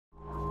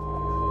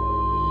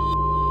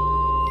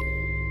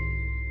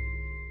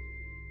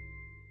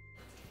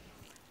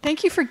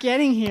Thank you for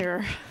getting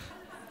here.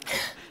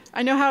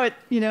 I know how it,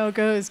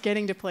 goes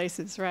getting to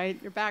places,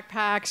 right? Your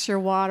backpacks, your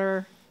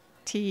water,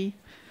 tea.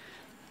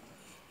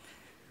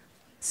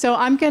 So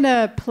I'm going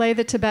to play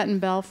the Tibetan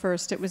bell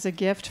first. It was a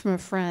gift from a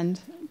friend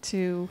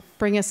to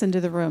bring us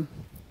into the room.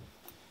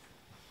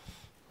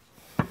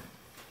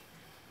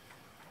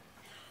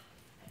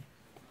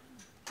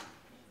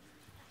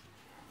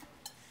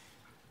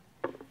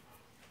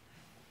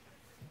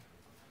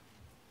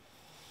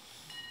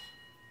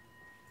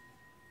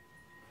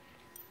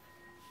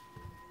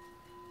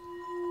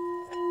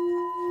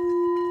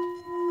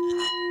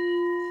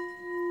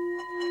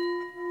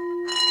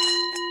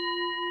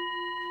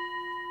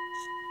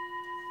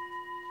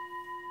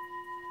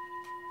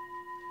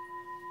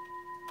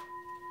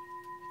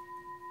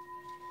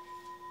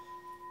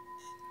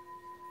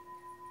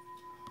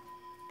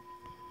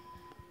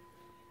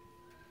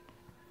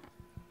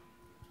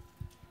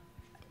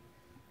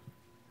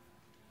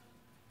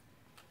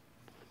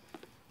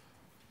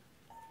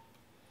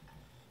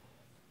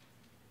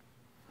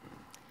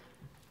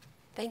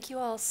 Thank you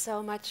all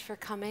so much for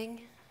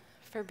coming,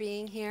 for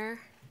being here.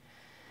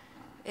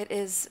 It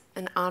is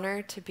an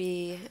honor to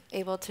be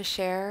able to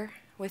share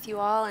with you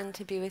all and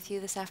to be with you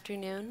this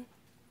afternoon.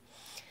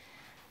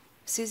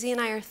 Susie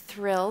and I are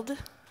thrilled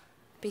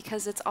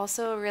because it's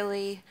also a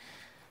really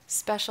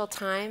special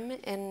time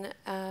in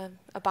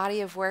a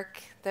body of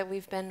work that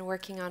we've been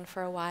working on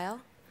for a while.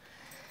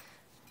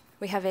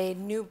 We have a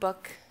new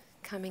book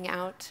coming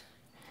out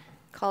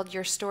called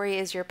Your Story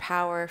is Your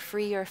Power,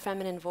 Free Your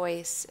Feminine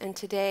Voice. And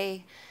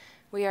today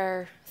we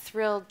are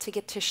thrilled to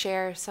get to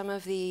share some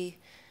of the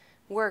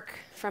work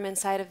from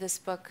inside of this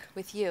book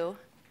with you.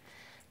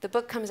 The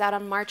book comes out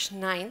on March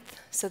 9th,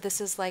 so this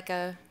is like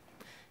an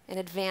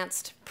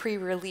advanced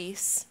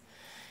pre-release.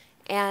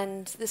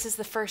 And this is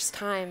the first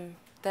time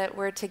that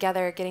we're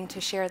together getting to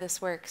share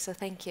this work, so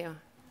thank you.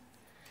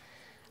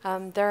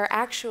 There are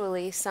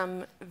actually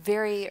some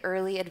very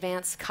early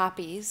advanced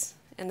copies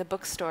in the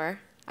bookstore.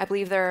 I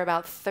believe there are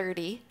about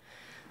 30.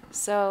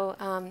 So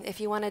if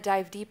you want to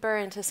dive deeper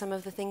into some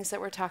of the things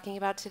that we're talking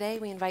about today,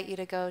 we invite you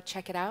to go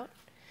check it out.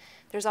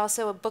 There's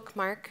also a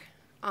bookmark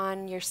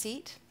on your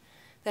seat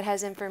that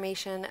has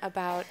information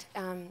about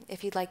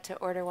if you'd like to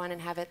order one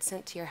and have it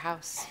sent to your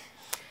house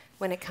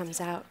when it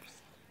comes out.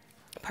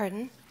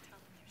 Pardon?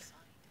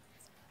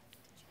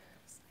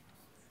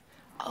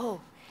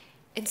 Oh,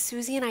 and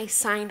Susie and I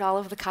signed all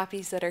of the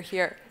copies that are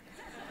here.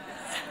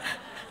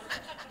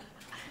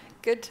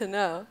 Good to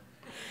know.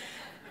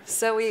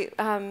 So we, if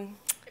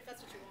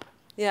that's what you want.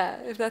 Yeah,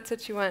 if that's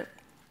what you want.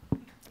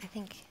 I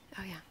think,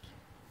 oh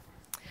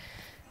yeah.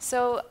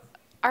 So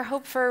our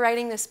hope for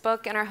writing this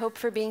book and our hope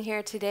for being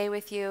here today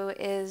with you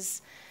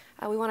is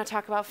we want to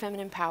talk about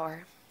feminine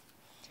power,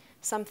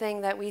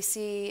 something that we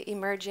see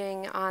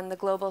emerging on the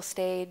global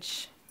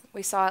stage.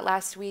 We saw it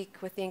last week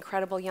with the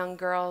incredible young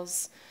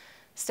girls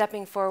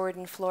stepping forward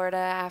in Florida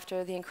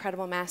after the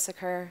incredible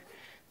massacre.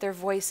 Their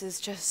voices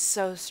just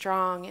so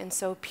strong and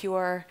so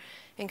pure,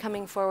 and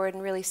coming forward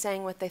and really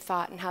saying what they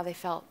thought and how they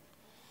felt.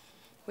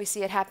 We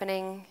see it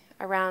happening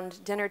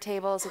around dinner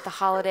tables at the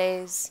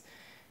holidays.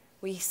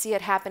 We see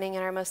it happening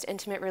in our most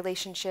intimate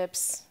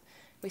relationships.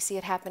 We see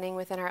it happening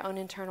within our own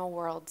internal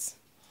worlds.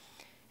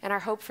 And our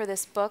hope for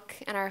this book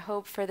and our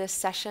hope for this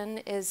session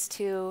is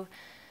to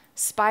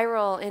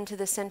spiral into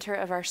the center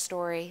of our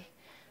story,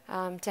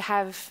 to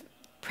have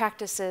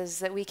practices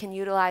that we can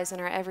utilize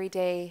in our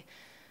everyday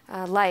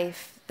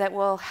life that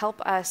will help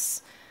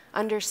us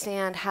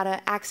understand how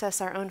to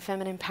access our own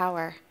feminine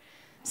power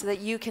so that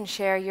you can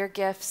share your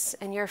gifts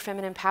and your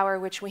feminine power,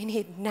 which we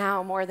need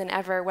now more than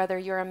ever, whether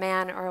you're a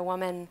man or a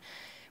woman.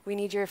 We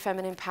need your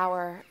feminine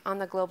power on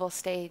the global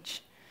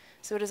stage.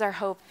 So it is our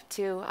hope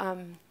to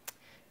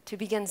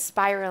begin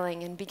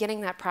spiraling and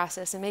beginning that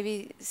process. And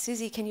maybe,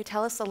 Susie, can you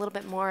tell us a little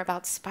bit more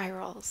about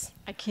spirals?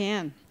 I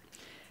can.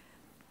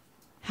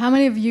 How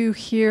many of you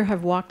here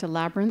have walked a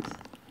labyrinth?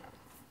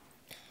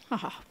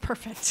 Ah,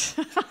 perfect.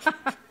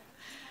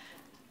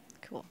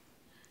 Cool.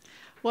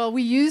 Well,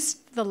 we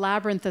used the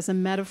labyrinth as a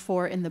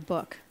metaphor in the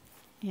book,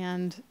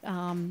 and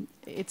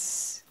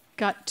it's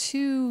got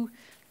two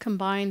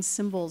combined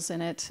symbols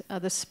in it,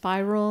 the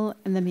spiral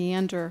and the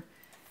meander.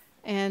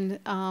 And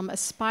a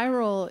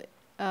spiral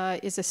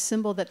is a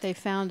symbol that they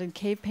found in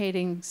cave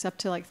paintings up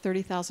to like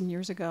 30,000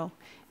 years ago,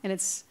 and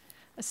it's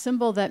a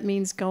symbol that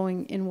means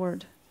going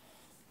inward.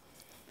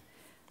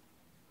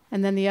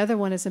 And then the other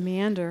one is a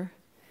meander.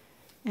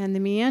 And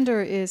the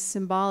meander is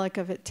symbolic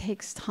of it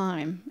takes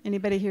time.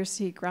 Anybody here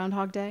see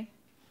Groundhog Day?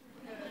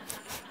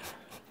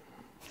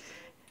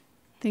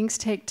 Things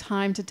take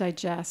time to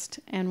digest.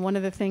 And one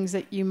of the things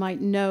that you might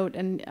note,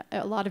 and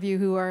a lot of you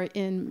who are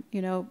in,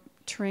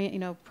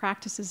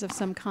 practices of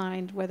some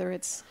kind, whether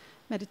it's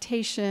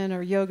meditation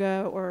or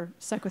yoga or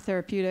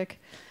psychotherapeutic,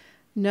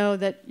 know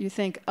that you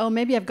think, oh,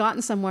 maybe I've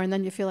gotten somewhere, and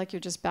then you feel like you're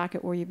just back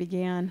at where you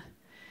began.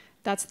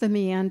 That's the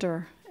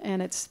meander.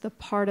 And it's the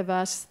part of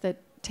us that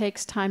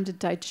takes time to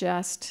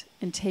digest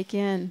and take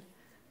in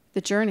the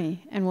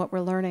journey and what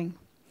we're learning.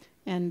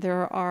 And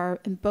there are,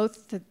 in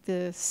both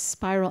the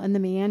spiral and the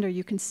meander,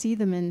 you can see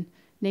them in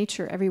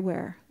nature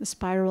everywhere. The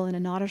spiral in a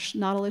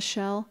nautilus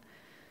shell,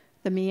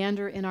 the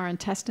meander in our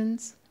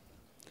intestines.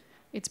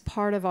 It's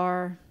part of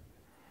our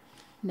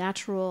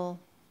natural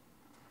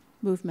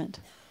movement.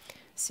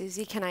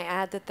 Susie, can I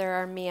add that there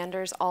are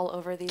meanders all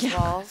over these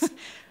walls?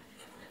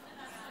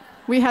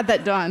 We had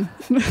that done.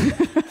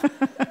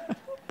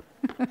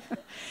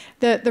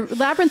 The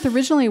labyrinth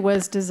originally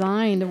was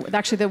designed,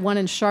 actually the one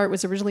in Chartres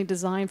was originally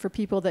designed for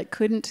people that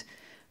couldn't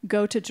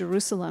go to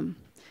Jerusalem.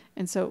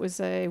 And so it was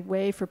a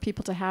way for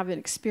people to have an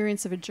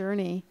experience of a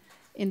journey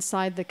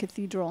inside the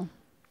cathedral.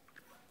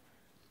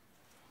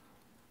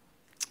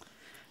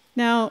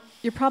 Now,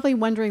 you're probably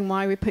wondering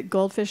why we put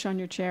goldfish on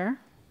your chair.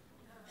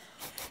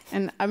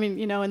 And I mean,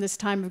 you know, in this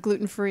time of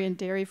gluten-free and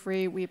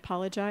dairy-free, we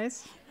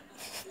apologize.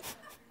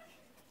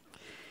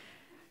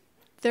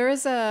 There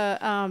is a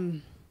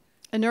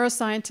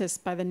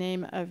neuroscientist by the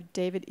name of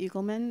David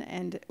Eagleman,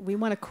 and we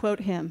want to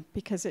quote him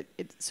because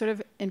it sort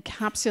of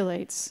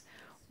encapsulates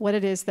what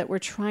it is that we're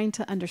trying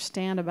to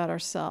understand about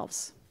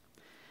ourselves.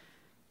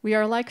 We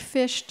are like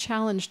fish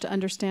challenged to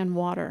understand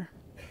water.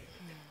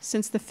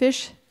 Since the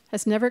fish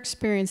has never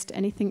experienced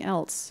anything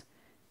else,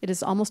 it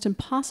is almost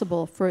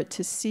impossible for it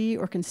to see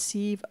or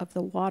conceive of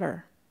the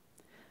water.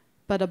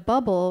 But a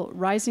bubble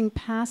rising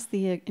past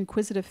the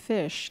inquisitive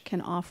fish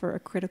can offer a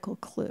critical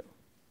clue.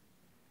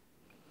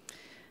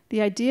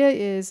 The idea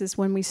is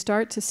when we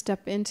start to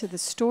step into the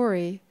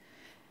story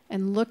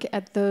and look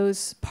at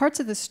those parts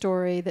of the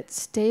story that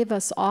stave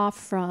us off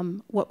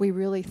from what we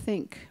really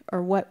think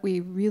or what we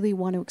really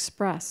want to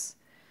express,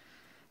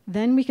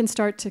 then we can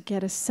start to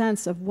get a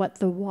sense of what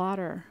the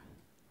water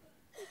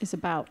is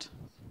about.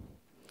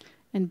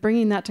 And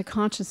bringing that to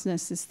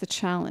consciousness is the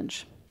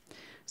challenge.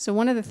 So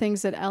one of the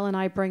things that Elle and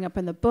I bring up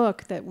in the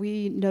book that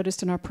we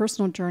noticed in our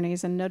personal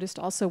journeys and noticed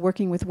also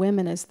working with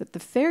women is that the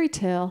fairy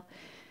tale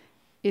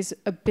is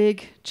a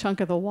big chunk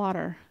of the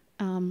water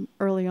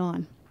early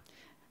on.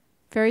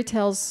 Fairy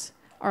tales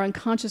are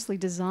unconsciously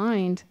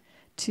designed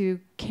to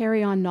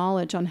carry on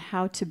knowledge on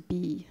how to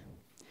be.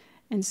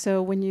 And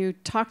so when you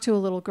talk to a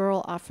little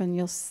girl, often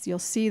you'll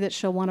see that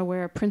she'll want to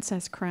wear a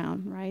princess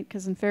crown, right?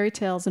 Because in fairy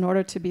tales, in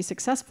order to be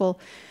successful,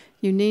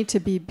 you need to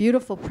be a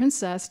beautiful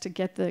princess to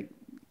get the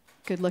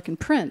good-looking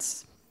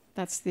prince.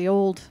 That's the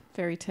old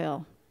fairy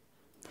tale.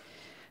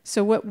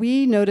 So what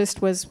we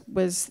noticed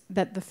was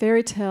that the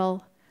fairy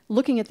tale,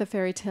 looking at the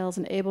fairy tales,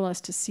 enabled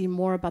us to see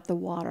more about the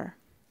water.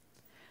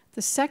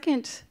 The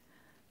second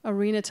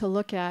arena to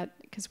look at,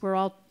 because we're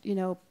all, you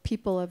know,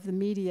 people of the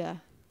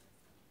media,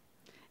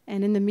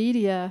 and in the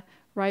media,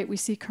 right, we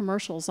see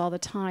commercials all the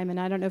time, and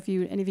I don't know if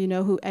any of you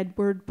know who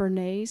Edward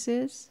Bernays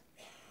is.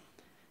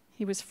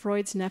 He was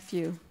Freud's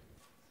nephew.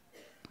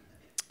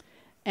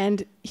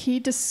 And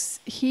he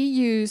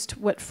used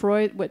what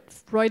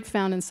Freud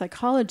found in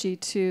psychology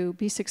to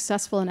be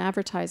successful in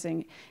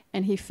advertising.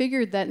 And he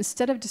figured that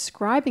instead of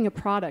describing a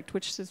product,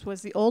 which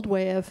was the old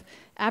way of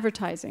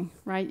advertising,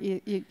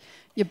 right?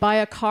 You buy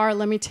a car,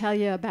 let me tell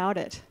you about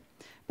it.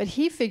 But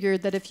he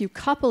figured that if you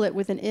couple it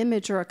with an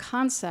image or a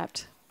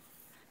concept,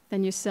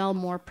 then you sell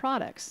more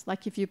products.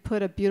 Like if you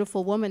put a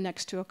beautiful woman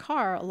next to a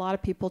car, a lot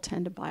of people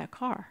tend to buy a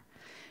car.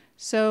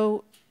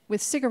 So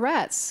with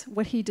cigarettes,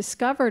 what he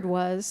discovered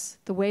was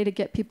the way to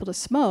get people to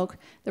smoke.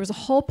 There was a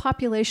whole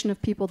population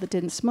of people that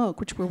didn't smoke,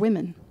 which were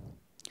women.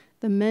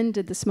 The men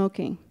did the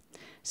smoking.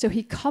 So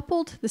he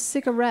coupled the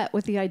cigarette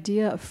with the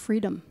idea of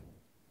freedom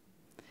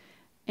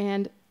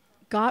and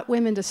got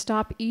women to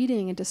stop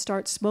eating and to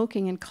start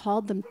smoking and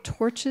called them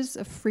torches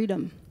of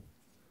freedom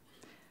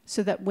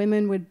so that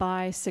women would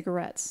buy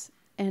cigarettes.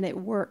 And it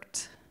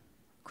worked.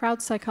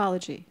 Crowd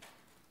psychology,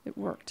 it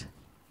worked.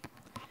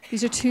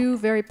 These are two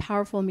very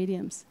powerful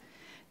mediums.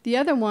 The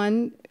other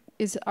one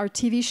is our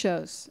TV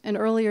shows, and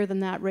earlier than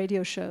that,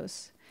 radio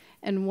shows.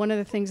 And one of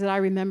the things that I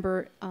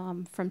remember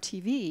from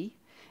TV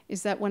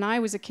is that when I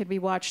was a kid, we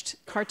watched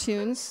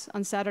cartoons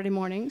on Saturday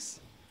mornings,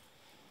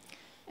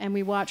 and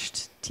we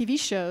watched TV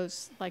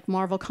shows like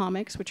Marvel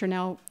Comics, which are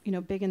now, you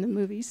know, big in the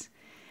movies.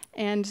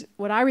 And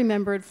what I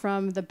remembered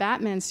from the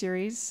Batman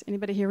series,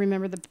 anybody here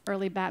remember the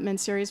early Batman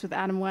series with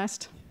Adam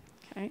West?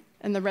 Okay,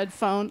 and the red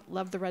phone,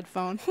 love the red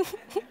phone,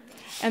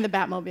 and the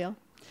Batmobile.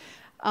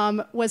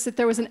 Was that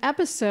there was an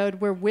episode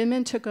where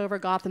women took over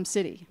Gotham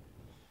City.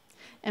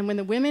 And when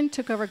the women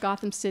took over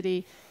Gotham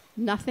City,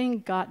 nothing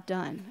got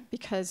done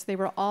because they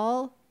were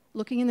all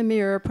looking in the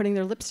mirror, putting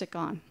their lipstick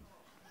on.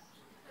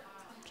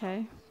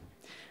 Okay?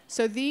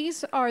 So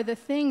these are the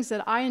things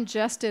that I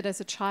ingested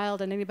as a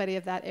child and anybody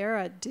of that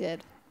era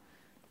did,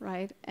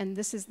 right? And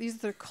these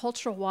are the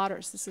cultural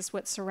waters. This is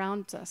what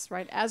surrounds us,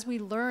 right? As we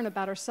learn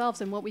about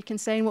ourselves and what we can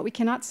say and what we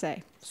cannot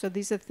say. So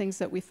these are the things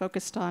that we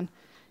focused on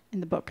in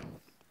the book.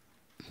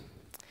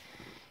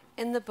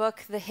 In the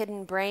book, The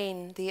Hidden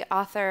Brain, the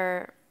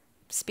author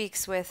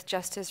speaks with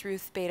Justice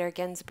Ruth Bader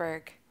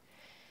Ginsburg.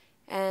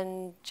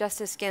 And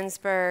Justice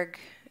Ginsburg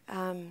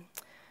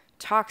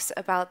talks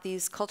about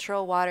these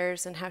cultural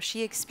waters and how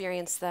she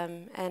experienced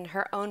them and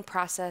her own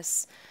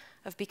process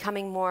of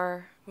becoming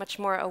much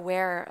more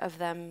aware of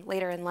them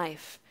later in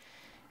life.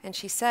 And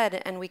she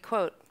said, and we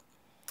quote,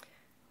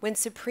 "When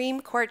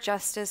Supreme Court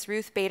Justice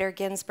Ruth Bader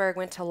Ginsburg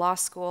went to law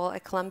school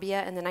at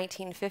Columbia in the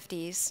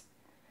 1950s,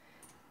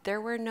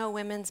 there were no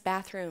women's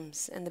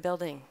bathrooms in the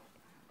building.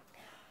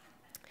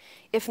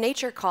 If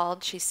nature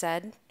called," she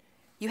said,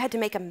 "you had to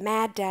make a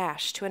mad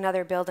dash to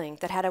another building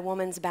that had a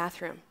woman's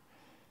bathroom.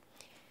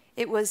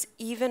 It was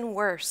even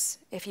worse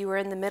if you were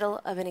in the middle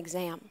of an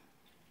exam."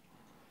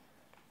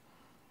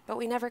 But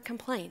we never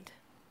complained.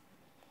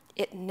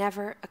 It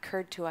never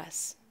occurred to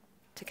us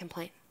to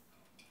complain.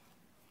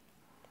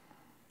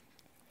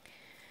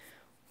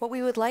 What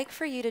we would like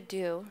for you to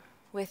do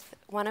with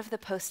one of the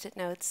Post-it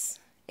notes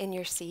in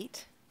your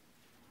seat,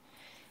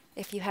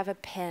 if you have a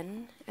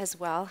pen as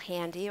well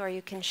handy, or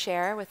you can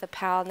share with a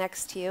pal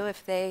next to you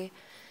if they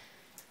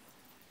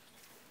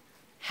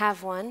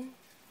have one,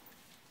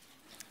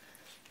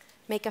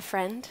 make a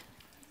friend.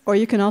 Or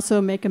you can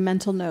also make a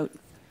mental note.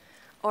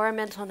 Or a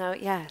mental note,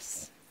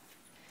 yes.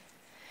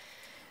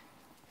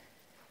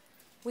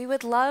 We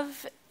would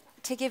love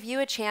to give you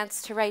a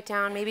chance to write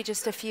down maybe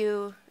just a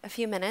few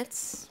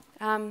minutes.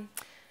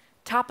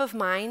 Top of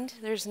mind,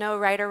 there's no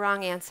right or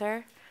wrong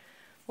answer.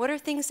 What are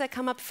things that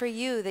come up for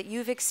you that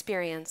you've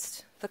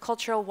experienced, the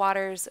cultural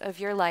waters of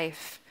your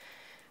life?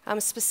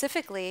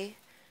 Specifically,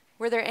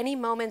 were there any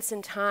moments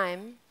in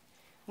time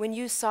when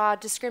you saw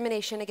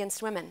discrimination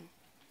against women?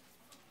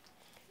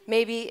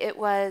 Maybe it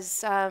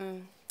was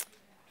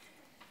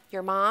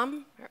your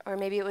mom, or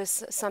maybe it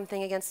was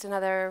something against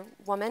another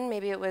woman.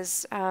 Maybe it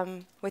was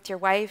with your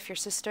wife, your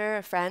sister,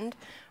 a friend,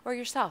 or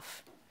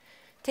yourself.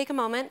 Take a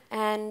moment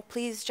and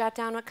please jot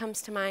down what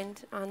comes to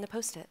mind on the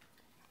Post-it.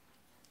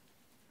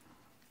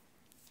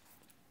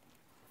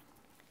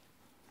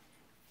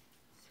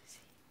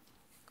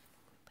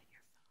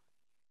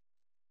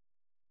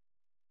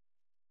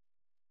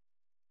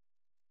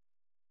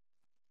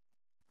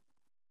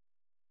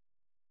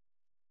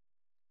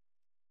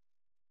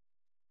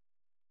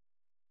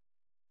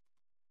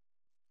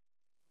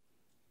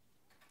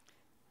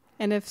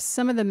 And if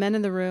some of the men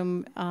in the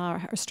room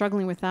are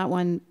struggling with that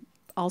one,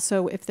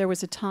 also if there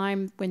was a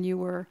time when you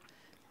were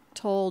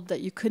told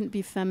that you couldn't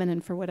be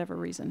feminine for whatever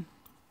reason.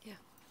 Yeah.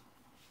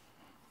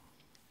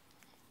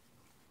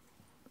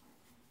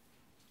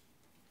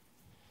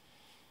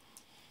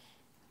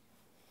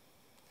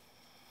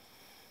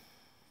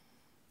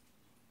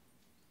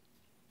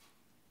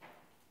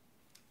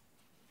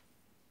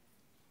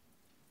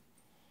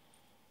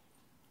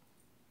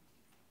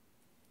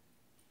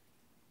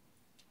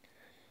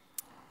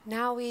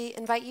 Now we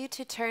invite you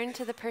to turn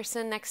to the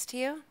person next to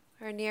you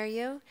or near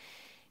you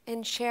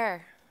and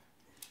share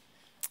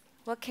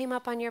what came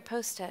up on your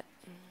Post-it.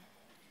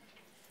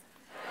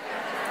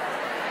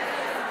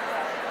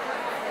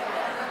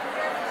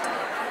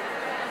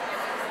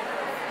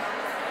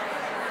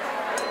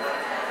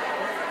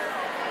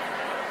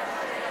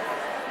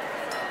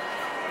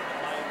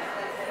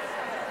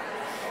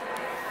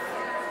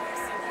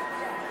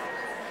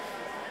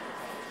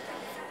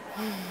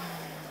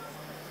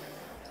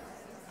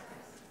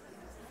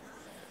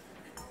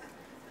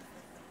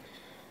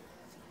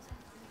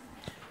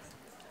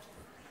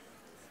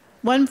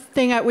 One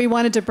thing we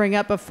wanted to bring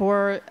up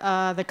before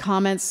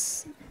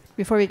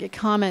before we get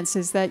comments,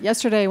 is that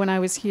yesterday when I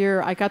was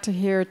here, I got to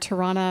hear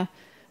Tarana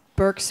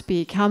Burke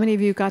speak. How many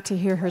of you got to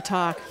hear her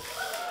talk?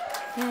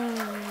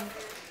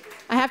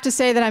 I have to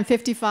say that I'm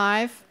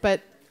 55,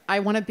 but I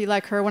want to be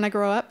like her when I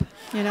grow up,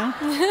 you know?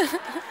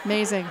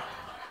 Amazing.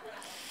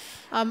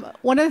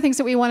 One of the things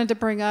that we wanted to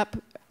bring up,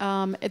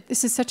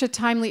 this is such a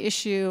timely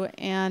issue,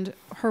 and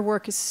her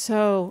work is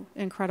so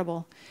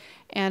incredible.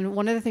 And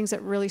one of the things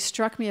that really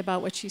struck me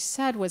about what she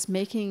said was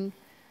making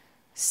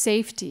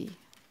safety.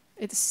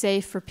 It's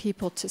safe for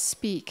people to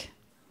speak.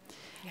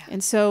 Yeah.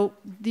 And so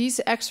these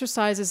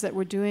exercises that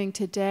we're doing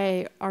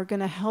today are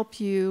going to help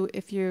you,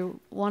 if you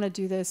want to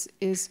do this,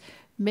 is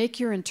make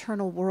your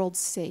internal world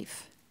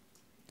safe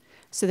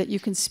so that you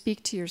can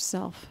speak to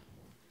yourself.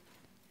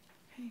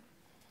 Okay,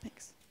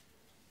 thanks.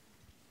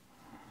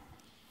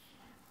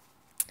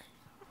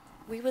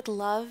 We would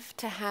love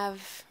to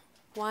have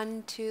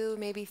 1, 2,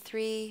 maybe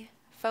 3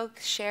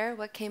 folks share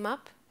what came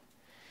up.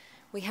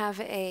 We have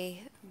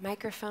a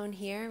microphone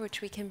here,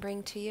 which we can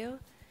bring to you.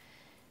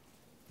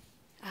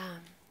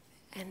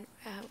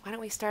 Why don't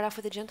we start off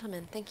with a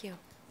gentleman? Thank you.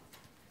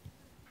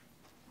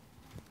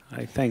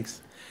 Hi,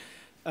 thanks.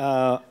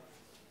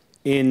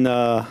 In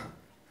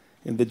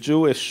the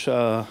Jewish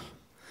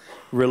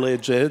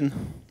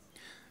religion,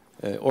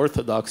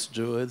 Orthodox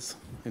Jews,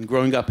 and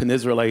growing up in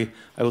Israel, I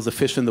was a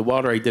fish in the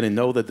water. I didn't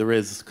know that there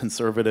is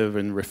conservative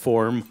and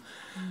reform.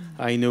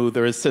 I knew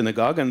there is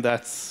synagogue, and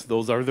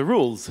those are the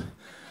rules.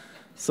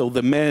 So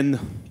the men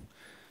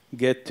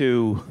get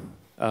to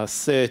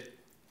sit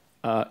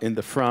in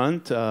the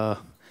front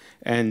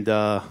and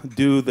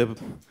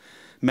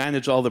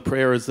manage all the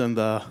prayers in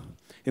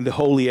the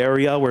holy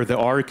area where the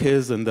ark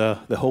is and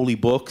the holy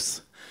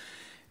books.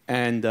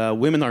 And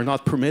women are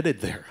not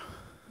permitted there.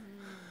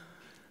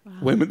 Wow.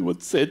 Women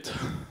would sit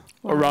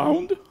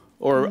around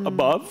or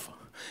above.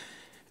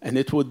 And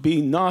it would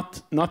be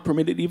not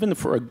permitted even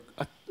for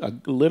a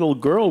little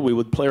girl. We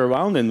would play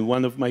around and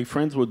one of my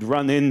friends would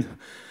run in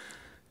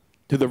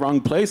to the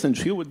wrong place and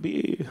she would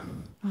be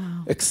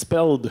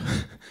expelled.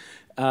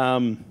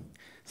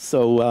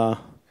 So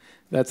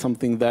that's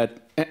something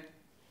that,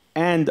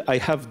 and I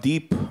have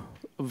deep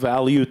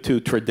value to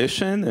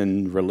tradition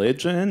and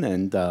religion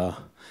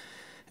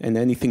and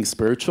anything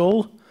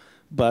spiritual,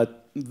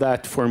 but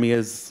that for me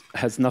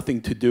has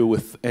nothing to do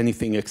with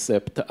anything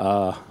except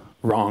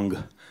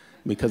wrong,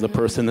 because a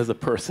person is a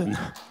person.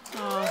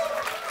 Oh.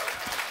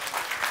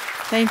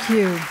 Thank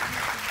you.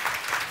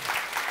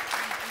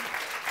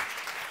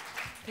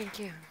 Thank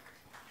you.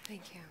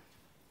 Thank you.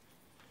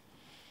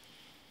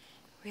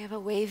 We have a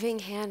waving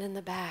hand in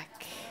the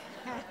back.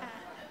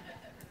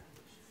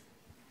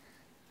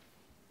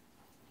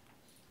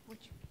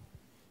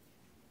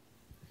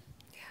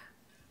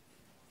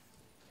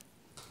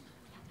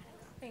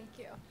 Thank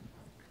you.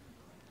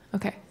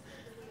 Okay.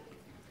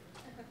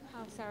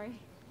 Oh, sorry.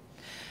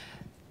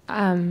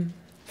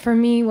 For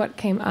me, what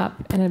came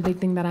up, and a big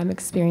thing that I'm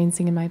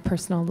experiencing in my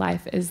personal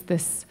life, is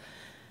this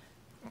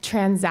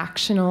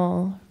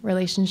transactional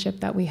relationship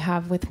that we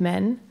have with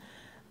men.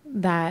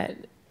 That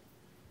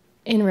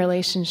in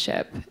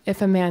relationship,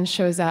 if a man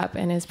shows up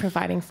and is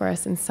providing for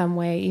us in some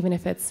way, even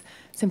if it's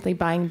simply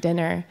buying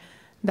dinner,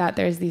 that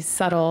there's these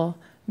subtle,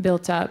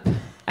 built-up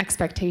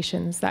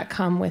expectations that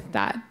come with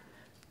that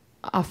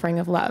offering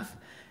of love,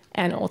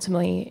 and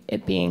ultimately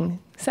it being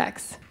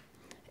sex.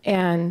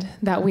 And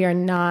that we are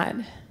not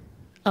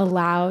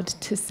allowed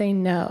to say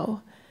no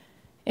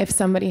if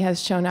somebody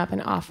has shown up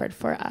and offered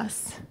for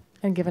us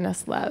and given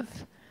us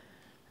love.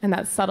 And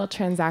that subtle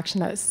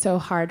transaction that is so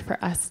hard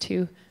for us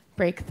to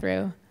break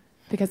through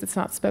because it's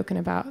not spoken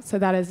about. So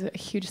that is a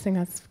huge thing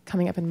that's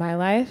coming up in my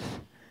life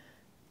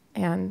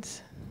and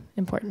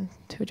important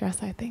to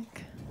address, I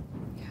think.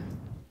 Yeah.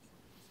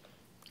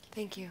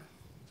 Thank you.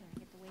 Did I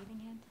get the waving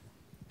hand?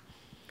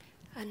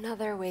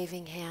 Another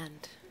waving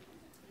hand.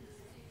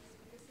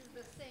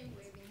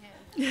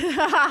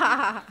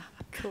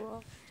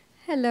 Cool.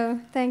 Hello,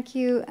 thank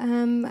you.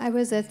 I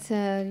was at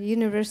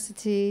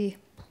university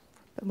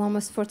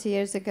almost 40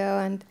 years ago,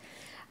 and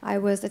I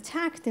was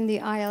attacked in the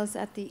aisles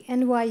at the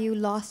NYU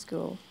Law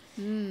School.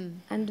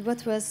 And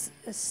what was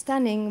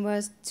stunning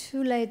was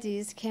two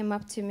ladies came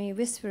up to me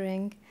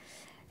whispering,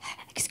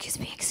 excuse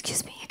me,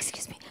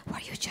 were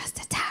you just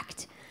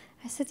attacked?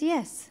 I said,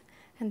 yes.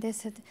 And they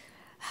said,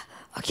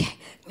 okay,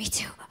 me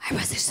too, I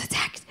was just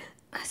attacked.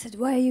 I said,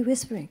 why are you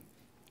whispering?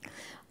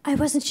 I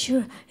wasn't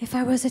sure if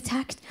I was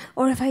attacked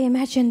or if I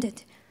imagined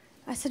it.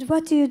 I said,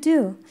 what do you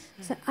do?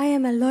 I said, I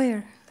am a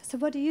lawyer. I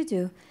said, what do you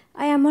do?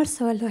 I am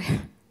also a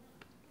lawyer.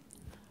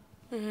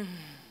 I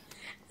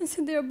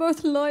said, they're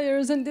both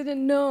lawyers and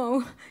didn't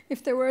know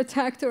if they were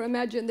attacked or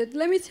imagined it.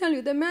 Let me tell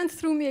you, the man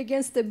threw me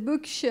against the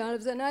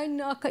bookshelves and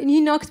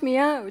he knocked me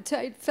out.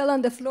 I fell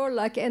on the floor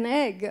like an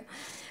egg.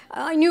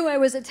 I knew I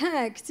was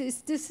attacked. We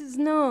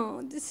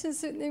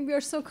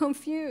are so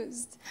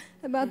confused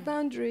about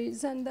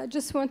boundaries. And I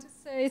just want to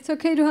say it's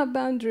okay to have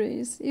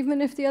boundaries,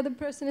 even if the other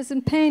person is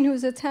in pain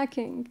who's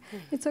attacking.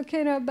 It's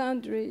okay to have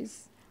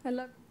boundaries.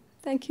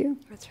 Thank you.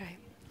 That's right.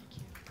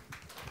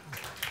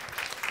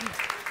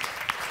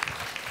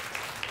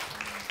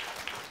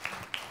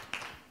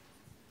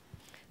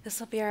 This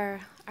will be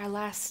our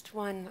last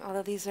one,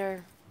 although these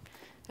are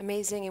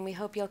amazing, and we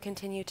hope you'll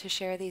continue to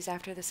share these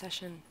after the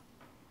session.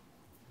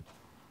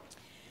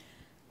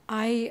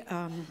 I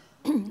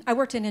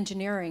worked in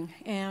engineering,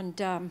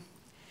 and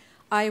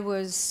I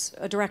was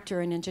a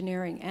director in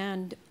engineering,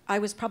 and I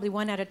was probably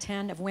 1 out of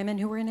 10 of women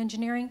who were in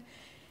engineering,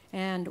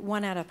 and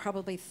 1 out of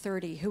probably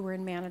 30 who were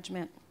in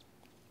management.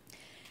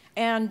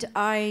 And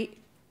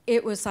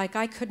it was like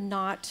I could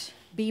not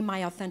be my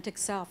authentic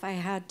self. I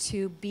had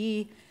to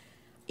be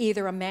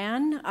either a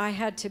man, I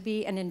had to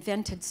be an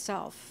invented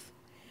self.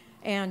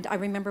 And I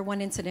remember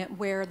one incident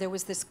where there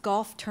was this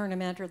golf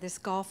tournament or this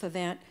golf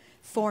event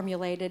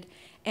formulated,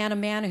 and a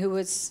man who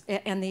was,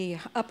 and the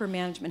upper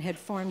management had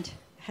formed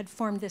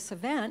this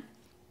event.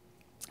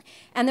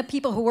 And the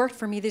people who worked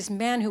for me, these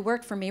men who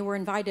worked for me, were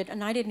invited,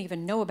 and I didn't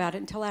even know about it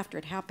until after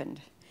it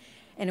happened.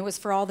 And it was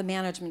for all the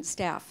management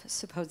staff,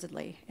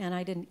 supposedly,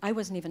 and I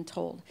wasn't even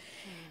told.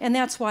 And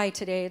that's why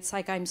today it's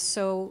like I'm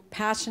so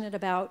passionate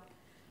about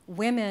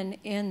women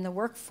in the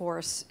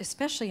workforce,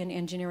 especially in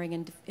engineering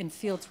and in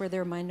fields where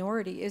they're a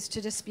minority, is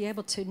to just be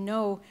able to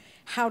know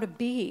how to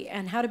be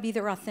and how to be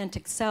their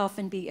authentic self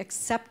and be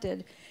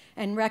accepted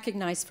and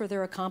recognized for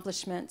their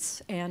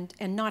accomplishments and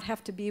not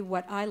have to be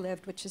what I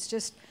lived, which is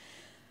just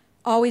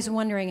always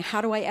wondering,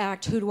 how do I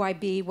act, who do I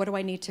be, what do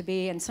I need to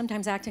be, and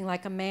sometimes acting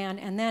like a man,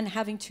 and then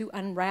having to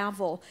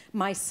unravel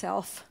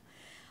myself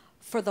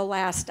for the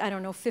last,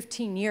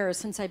 15 years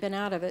since I've been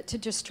out of it, to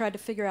just try to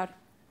figure out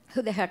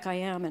who the heck I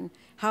am and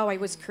how I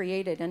was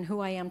created and who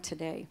I am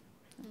today.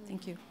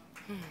 Thank you.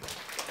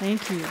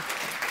 Thank you.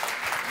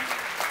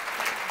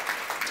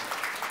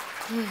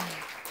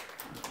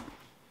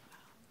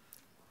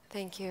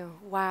 Thank you.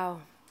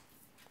 Wow.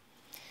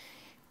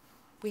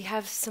 we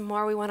have some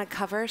more we want to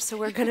cover, so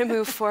we're going to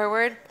move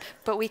forward,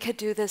 but we could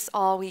do this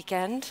all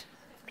weekend.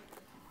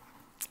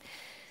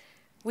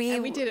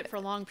 And we did it for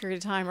a long period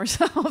of time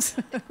ourselves.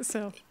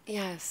 So.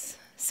 Yes.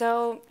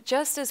 So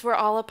just as we're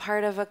all a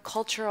part of a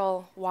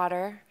cultural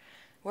water,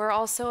 we're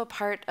also a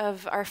part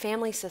of our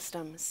family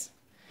systems.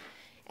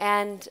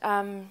 And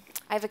I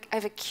have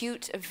a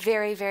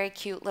very, very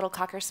cute little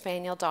Cocker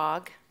Spaniel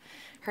dog.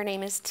 Her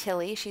name is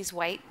Tilly. She's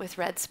white with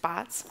red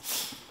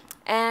spots.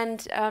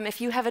 And if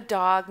you have a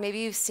dog, maybe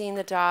you've seen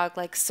the dog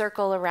like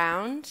circle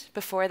around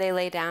before they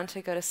lay down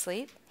to go to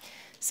sleep.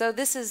 So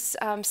this is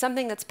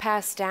something that's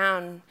passed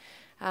down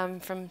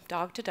from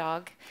dog to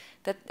dog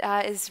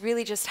that is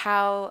really just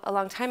how a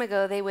long time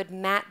ago they would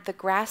mat the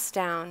grass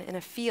down in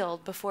a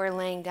field before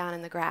laying down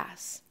in the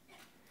grass.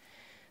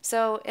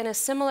 So in a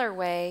similar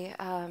way,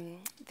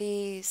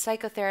 the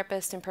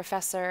psychotherapist and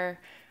professor,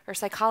 or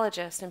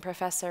psychologist and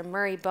professor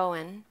Murray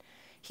Bowen,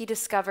 he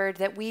discovered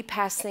that we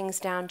pass things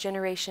down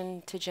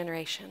generation to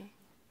generation.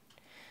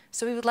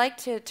 So we would like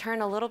to turn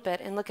a little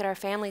bit and look at our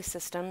family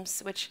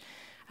systems, which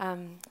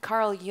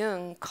Carl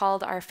Jung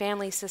called our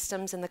family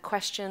systems and the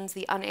questions,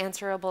 the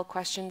unanswerable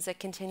questions that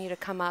continue to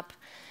come up.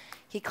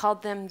 He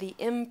called them the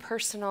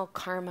impersonal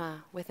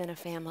karma within a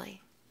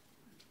family.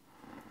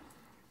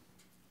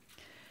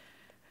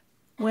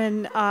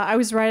 When I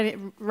was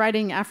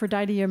writing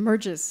Aphrodite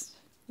Emerges,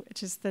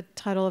 which is the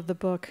title of the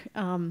book,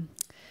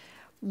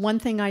 one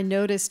thing I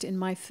noticed in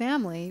my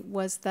family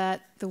was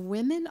that the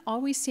women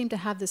always seemed to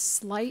have this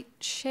slight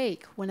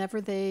shake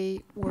whenever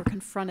they were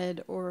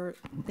confronted or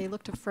they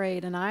looked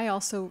afraid. And I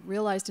also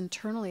realized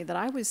internally that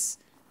I was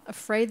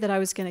afraid that I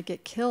was going to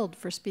get killed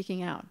for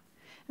speaking out.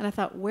 And I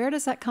thought, where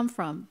does that come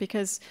from?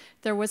 Because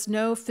there was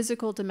no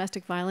physical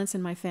domestic violence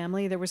in my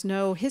family. There was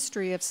no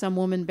history of some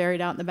woman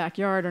buried out in the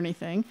backyard or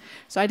anything.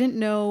 So I didn't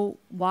know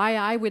why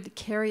I would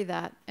carry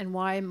that and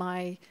why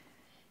my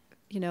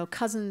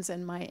cousins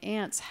and my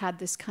aunts had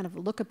this kind of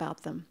look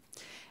about them.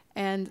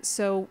 And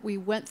so we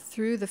went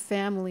through the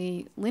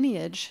family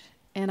lineage,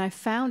 and I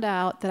found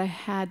out that I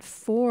had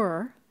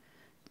 4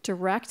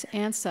 direct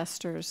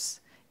ancestors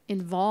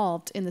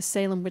involved in the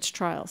Salem witch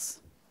trials.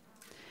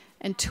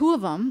 And 2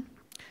 of them,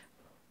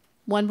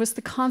 one was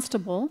the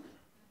constable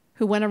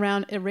who went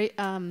around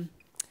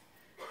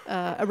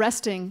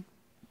arresting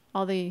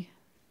all the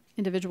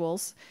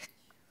individuals,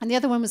 and the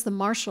other one was the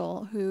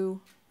marshal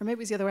who, or maybe it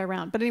was the other way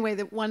around. But anyway,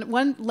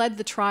 one led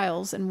the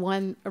trials and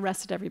one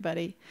arrested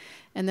everybody.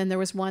 And then there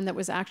was one that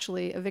was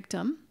actually a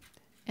victim,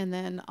 and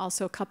then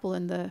also a couple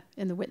in the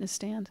witness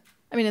stand.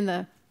 I mean, in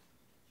the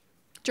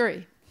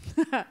jury.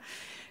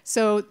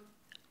 So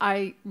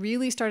I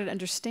really started to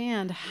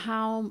understand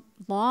how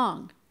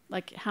long,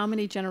 like how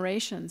many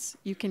generations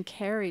you can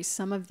carry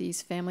some of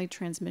these family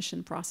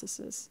transmission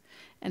processes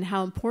and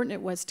how important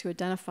it was to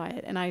identify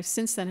it. And I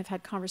since then have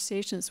had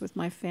conversations with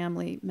my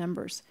family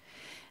members.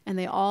 And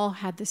they all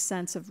had this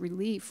sense of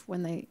relief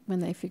when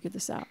they figured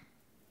this out.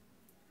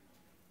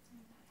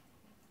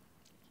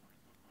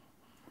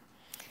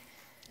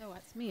 Oh,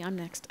 that's me. I'm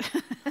next.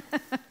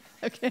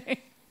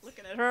 Okay.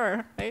 Looking at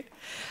her, right?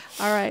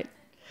 All right.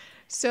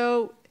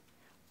 So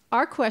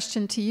our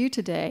question to you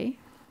today,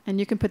 and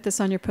you can put this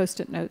on your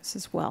Post-it notes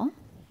as well,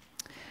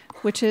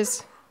 which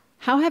is,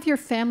 how have your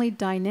family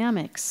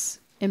dynamics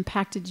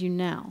impacted you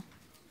now?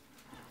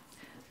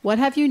 What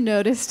have you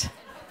noticed?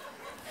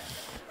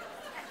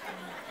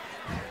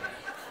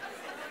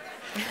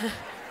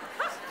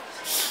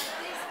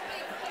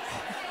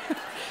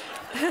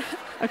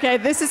 Okay,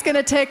 this is going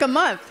to take a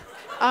month.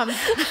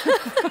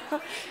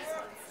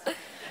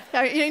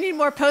 You need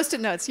more Post-it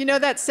notes. You know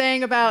that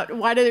saying about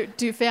why does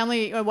your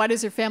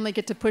family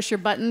get to push your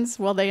buttons?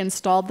 Well, they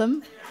installed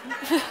them.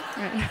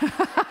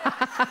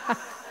 Right.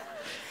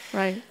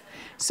 Right.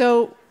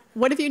 So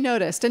what have you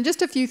noticed? And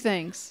just a few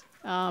things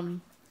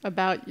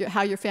about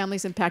how your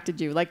family's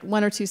impacted you. Like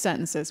 1 or 2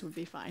 sentences would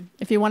be fine.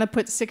 If you want to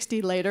put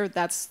 60 later,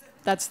 that's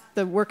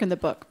the work in the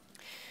book.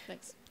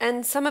 Thanks.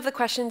 And some of the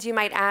questions you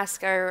might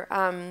ask are,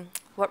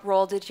 what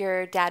role did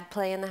your dad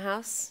play in the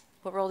house?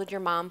 What role did your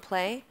mom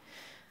play?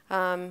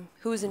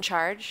 Who's in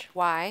charge?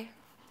 Why?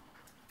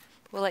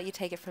 We'll let you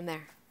take it from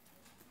there.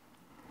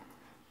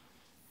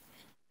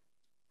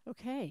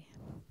 Okay.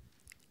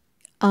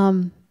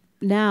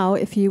 Now,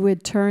 if you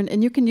would turn,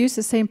 and you can use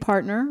the same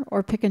partner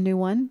or pick a new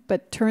one,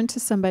 but turn to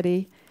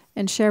somebody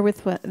and share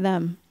with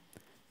them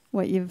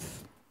what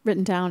you've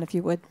written down, if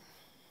you would.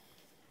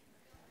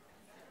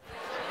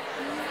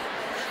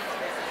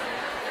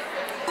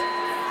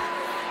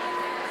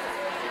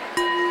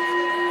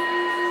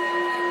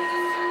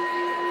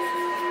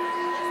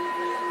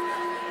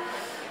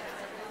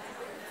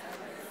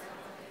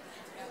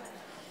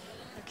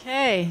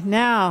 Okay,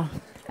 now,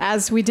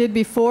 as we did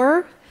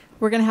before,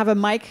 we're going to have a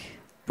mic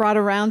brought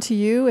around to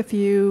you if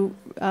you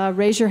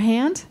raise your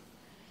hand.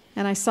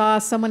 And I saw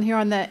someone here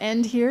on the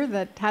end here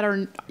that had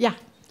her, yeah,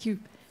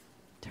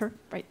 her,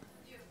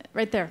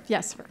 right there,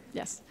 yes, her,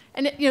 yes.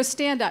 And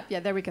stand up, yeah,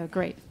 there we go,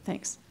 great,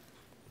 thanks.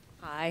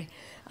 Hi,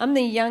 I'm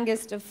the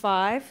youngest of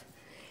 5,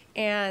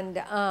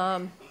 and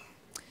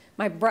my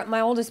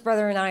my oldest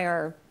brother and I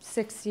are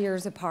 6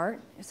 years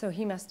apart, so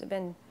he must have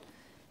been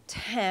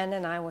 10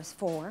 and I was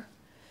 4.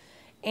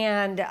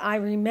 And I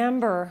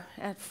remember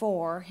at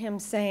 4 him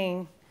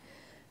saying,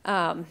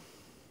 my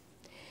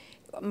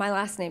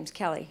last name's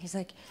Kelly. He's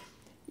like,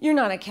 "You're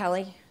not a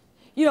Kelly.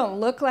 You don't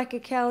look like a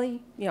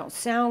Kelly. You don't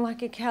sound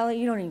like a Kelly.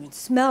 You don't even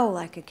smell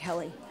like a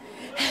Kelly.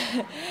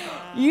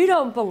 You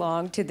don't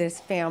belong to this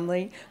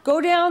family.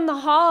 Go down the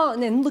hall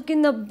and then look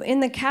in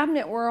the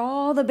cabinet where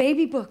all the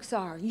baby books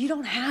are. You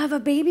don't have a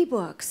baby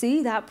book.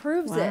 See, that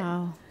proves it."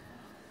 Wow.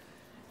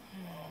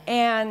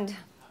 And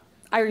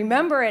I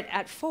remember it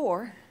at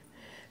 4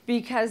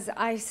 because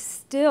I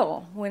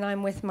still, when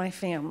I'm with my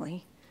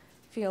family,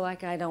 feel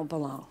like I don't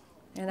belong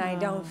and I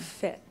don't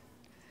fit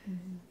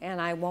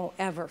and I won't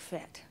ever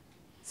fit.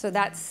 So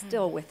that's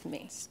still with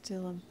me.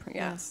 Still,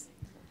 Yeah. yes.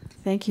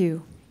 Thank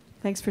you.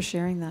 Thanks for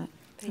sharing that.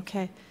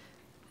 Okay.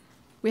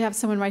 We have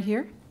someone right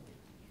here.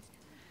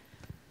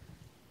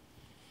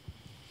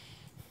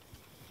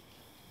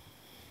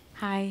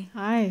 Hi.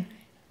 Hi.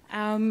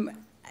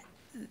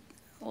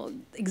 Well,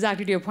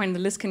 exactly to your point, the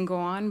list can go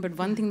on, but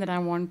one thing that I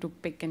want to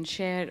pick and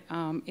share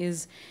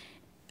is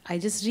I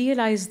just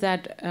realized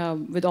that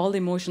with all the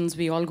emotions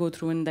we all go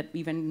through, and that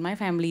even in my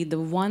family, the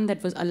one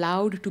that was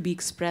allowed to be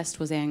expressed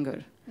was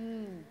anger.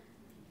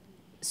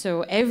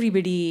 So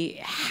everybody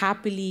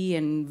happily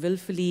and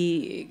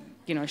willfully,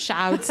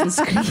 shouts and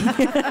screams.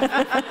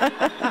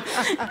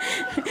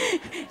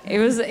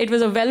 It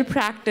was a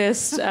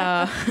well-practiced,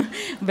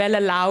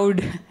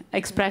 well-allowed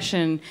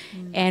expression.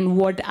 And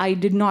what I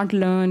did not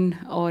learn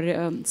or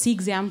see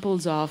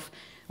examples of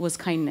was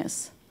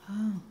kindness.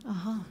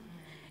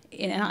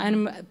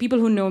 And people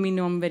who know me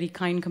know I'm a very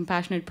kind,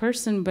 compassionate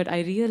person, but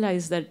I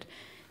realized that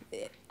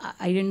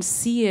I didn't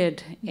see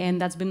it, and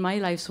that's been my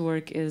life's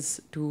work,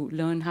 is to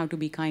learn how to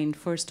be kind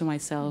first to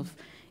myself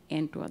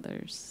and to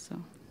others.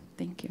 So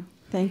thank you.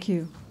 Thank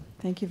you.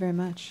 Thank you very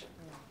much.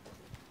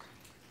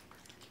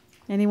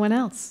 Anyone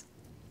else?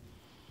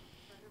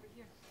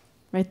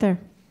 Right there.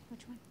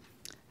 Which one?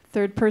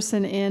 Third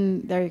person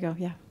in. There you go.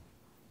 Yeah.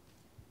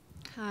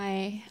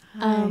 Hi.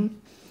 Hi.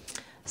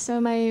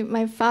 So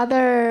my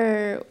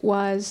father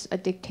was a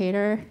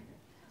dictator.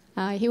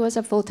 He was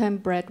a full-time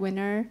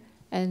breadwinner,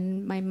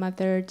 and my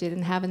mother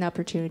didn't have an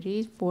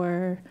opportunity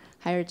for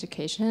higher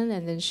education,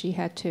 and then she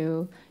had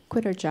to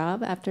quit her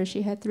job after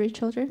she had 3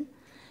 children.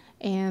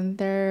 And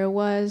there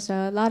was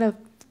a lot of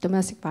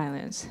domestic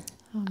violence.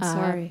 Oh, I'm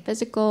sorry.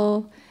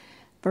 Physical,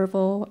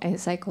 verbal, and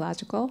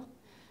psychological.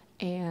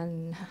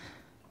 And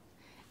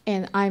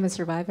I'm a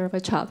survivor of a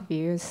child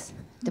abuse,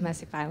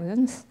 domestic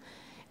violence.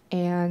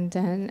 And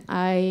then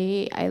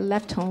I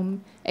left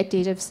home at the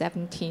age of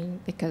 17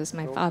 because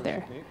my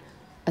father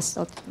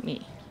assaulted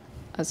me.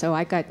 So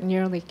I got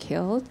nearly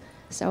killed.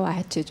 So I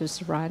had to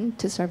just run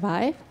to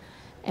survive.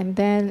 And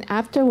then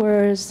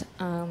afterwards,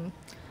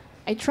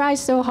 I tried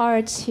so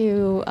hard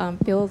to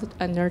build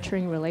a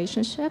nurturing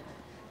relationship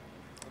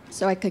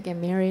so I could get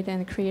married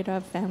and create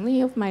a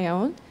family of my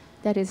own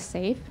that is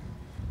safe,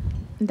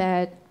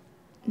 that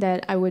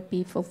I would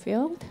be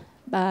fulfilled.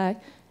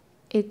 But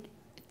it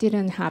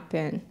didn't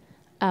happen.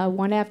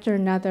 One after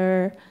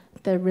another,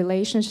 the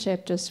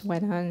relationship just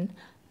went on,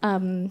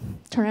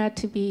 turned out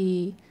to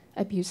be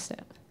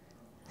abusive.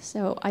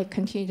 So I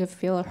continued to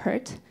feel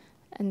hurt,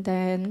 and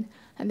then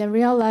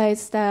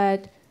realized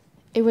that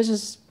it was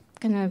just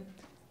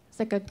it's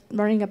like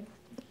running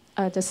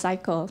the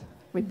cycle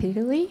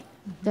repeatedly.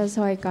 Mm-hmm. That's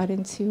how I got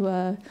into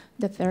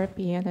the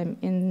therapy, and I'm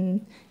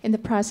in the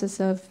process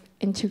of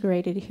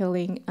integrated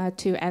healing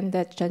to end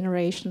that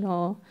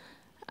generational,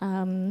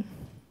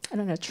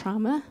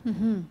 trauma.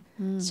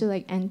 To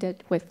end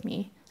it with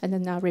me and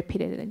then not repeat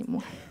it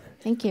anymore.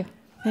 Thank you.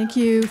 Thank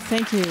you.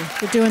 Thank you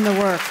for doing the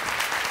work.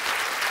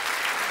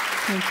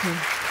 Thank you.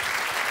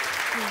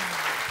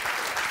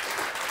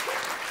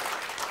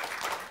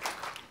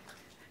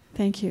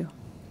 Thank you.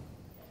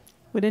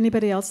 Would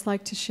anybody else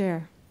like to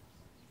share?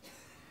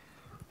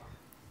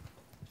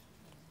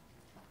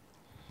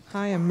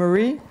 Hi, I'm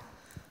Marie.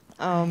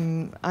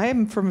 I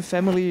am from a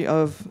family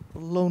of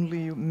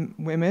lonely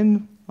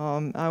women.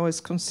 I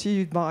was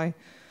conceived by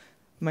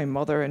my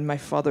mother and my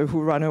father,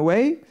 who ran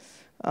away.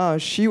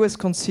 She was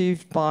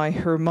conceived by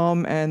her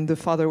mom, and the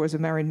father was a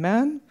married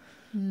man.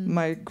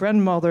 My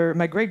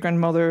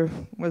great-grandmother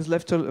was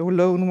left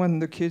alone when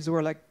the kids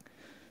were like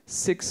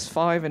 6,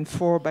 5, and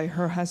 4 by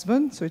her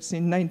husband. So it's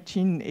in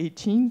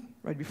 1918,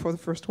 right before the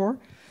First War.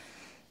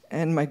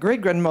 And my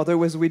great-grandmother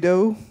was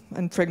widow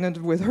and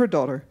pregnant with her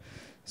daughter.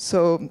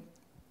 So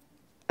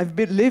I've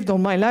lived all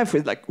my life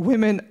with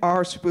women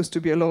are supposed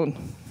to be alone.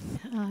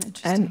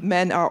 And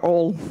men are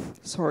all,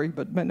 sorry,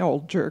 but men are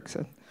all jerks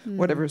and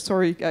whatever.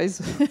 Sorry,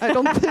 guys, I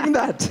don't think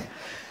that.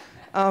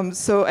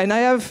 And I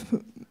have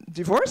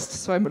divorced,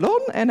 so I'm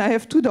alone, and I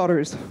have 2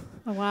 daughters.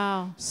 Oh,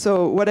 wow.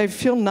 So what I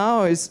feel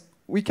now is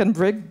we can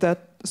break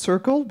that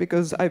circle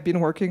because I've been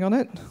working on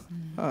it.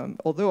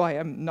 Although I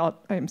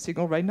am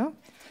single right now.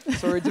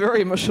 So it's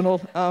very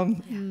emotional.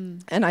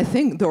 And I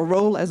think the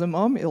role as a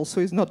mom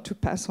also is not to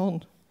pass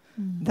on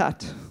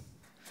that.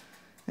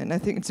 And I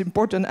think it's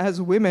important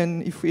as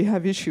women, if we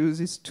have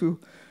issues, is to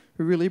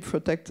really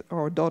protect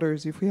our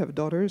daughters if we have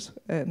daughters.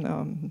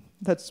 And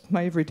that's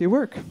my everyday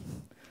work.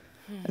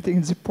 I think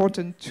it's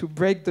important to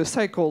break the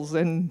cycles.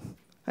 And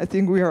I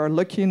think we are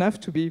lucky enough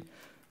to be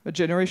a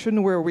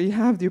generation where we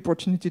have the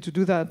opportunity to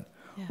do that.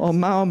 Yes. Our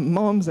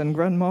moms and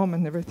grandmom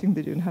and everything,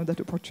 they didn't have that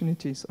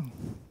opportunity. So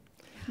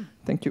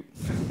thank you.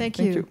 Thank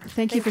you.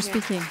 Thank you for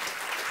speaking.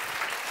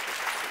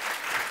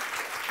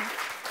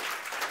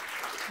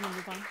 Can we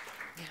move on?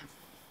 Yeah.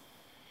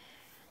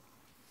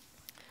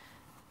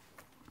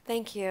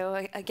 Thank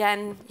you.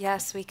 Again,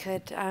 yes, we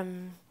could.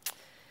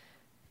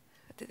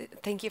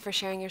 Thank you for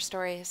sharing your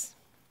stories.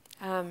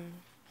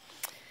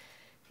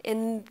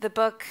 In the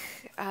book,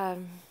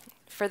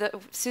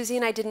 Susie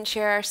and I didn't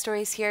share our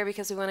stories here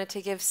because we wanted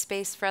to give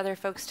space for other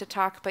folks to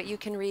talk, but you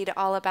can read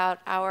all about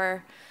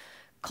our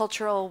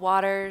cultural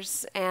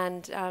waters,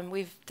 and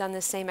we've done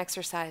the same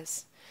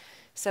exercise.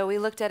 So we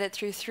looked at it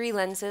through 3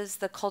 lenses: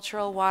 the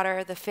cultural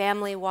water, the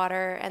family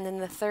water, and then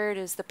the third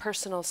is the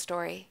personal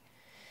story.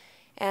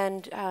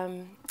 And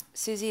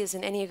Susie is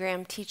an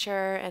Enneagram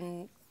teacher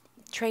and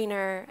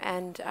trainer,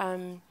 and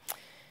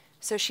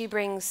so she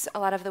brings a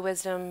lot of the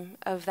wisdom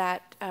of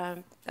that,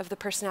 of the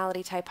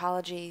personality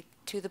typology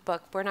to the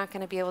book. We're not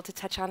going to be able to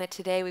touch on it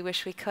today. We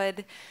wish we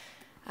could,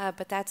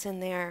 but that's in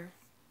there.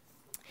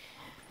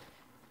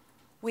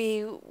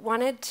 We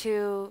wanted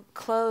to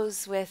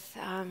close with,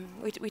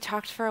 we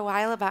talked for a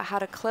while about how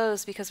to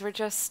close because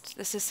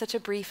this is such a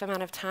brief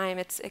amount of time.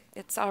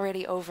 It's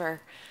already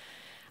over.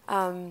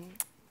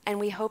 And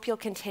we hope you'll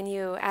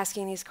continue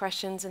asking these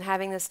questions and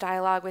having this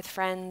dialogue with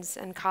friends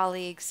and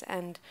colleagues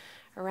and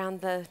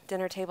around the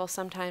dinner table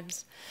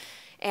sometimes.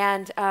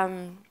 And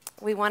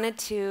we wanted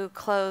to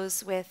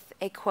close with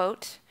a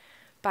quote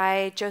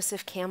by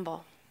Joseph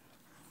Campbell.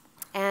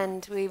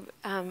 And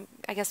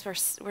I guess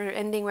we're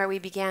ending where we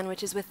began,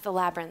 which is with the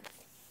labyrinth.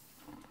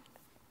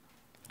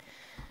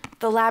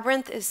 The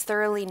labyrinth is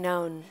thoroughly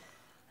known.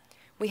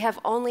 We have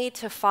only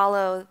to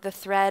follow the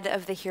thread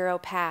of the hero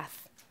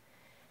path.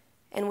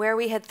 And where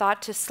we had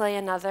thought to slay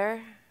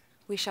another,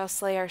 we shall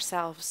slay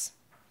ourselves.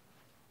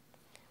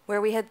 Where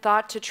we had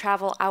thought to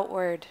travel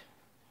outward,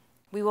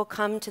 we will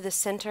come to the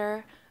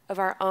center of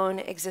our own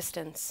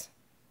existence.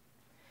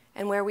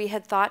 And where we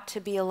had thought to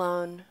be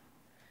alone,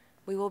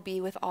 we will be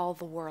with all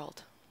the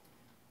world.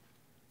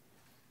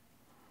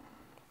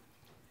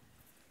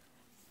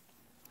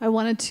 I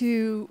wanted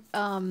to,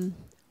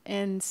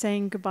 in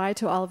saying goodbye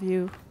to all of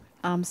you,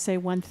 say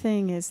one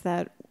thing is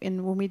that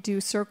when we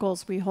do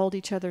circles, we hold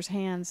each other's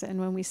hands. And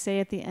when we say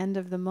at the end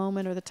of the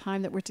moment or the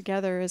time that we're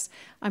together is,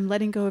 I'm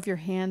letting go of your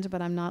hand,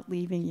 but I'm not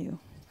leaving you.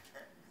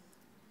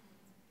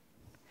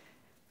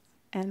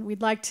 And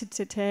we'd like to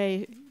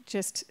today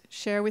just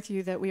share with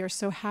you that we are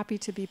so happy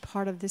to be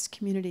part of this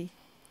community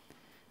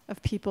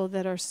of people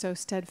that are so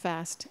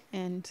steadfast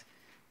and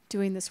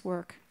doing this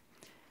work.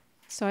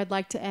 So I'd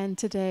like to end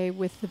today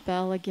with the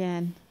bell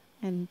again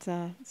and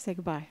say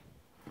goodbye.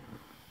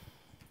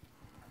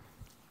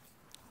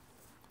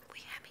 Will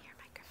you hand me your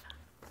microphone?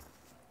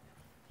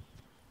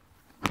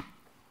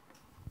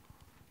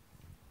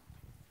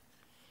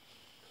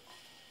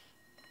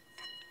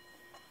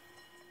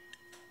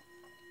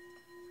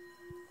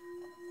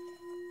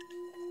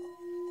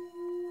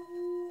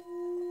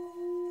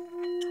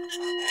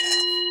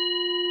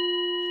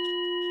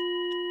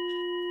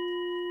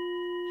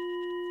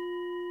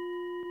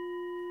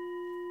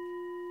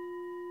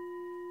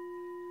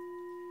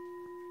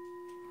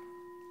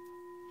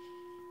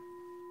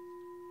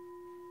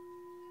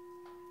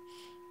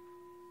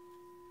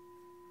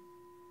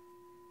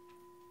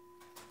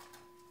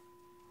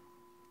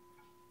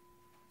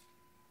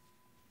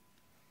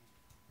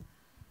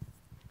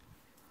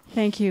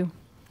 Thank you.